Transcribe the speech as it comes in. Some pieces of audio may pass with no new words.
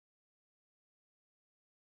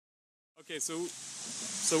Okay,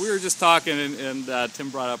 so we were just talking, and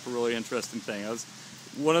Tim brought up a really interesting thing.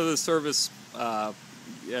 One of the service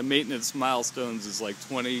maintenance milestones is like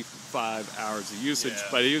 25 hours of usage,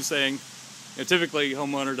 but he was saying, typically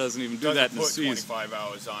homeowner doesn't even do that in the season. 25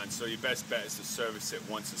 hours on, so your best bet is to service it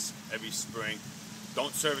once every spring.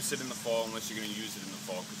 Don't service it in the fall unless you're going to use it in the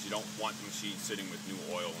fall, because you don't want the machine sitting with new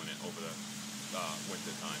oil in it over the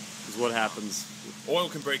winter time. Because what happens? Oil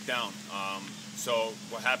can break down. So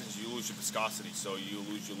what happens is you lose your viscosity, so you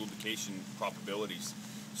lose your lubrication probabilities.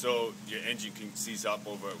 So your engine can seize up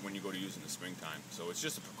over when you go to use it in the springtime. So it's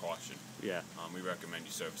just a precaution. Yeah. We recommend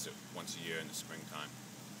you service it once a year in the springtime.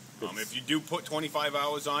 If you do put 25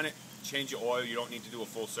 hours on it, change your oil. You don't need to do a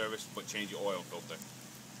full service, but change your oil filter.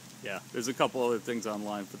 Yeah, there's a couple other things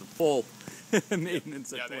online for the full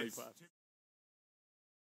maintenance at 25.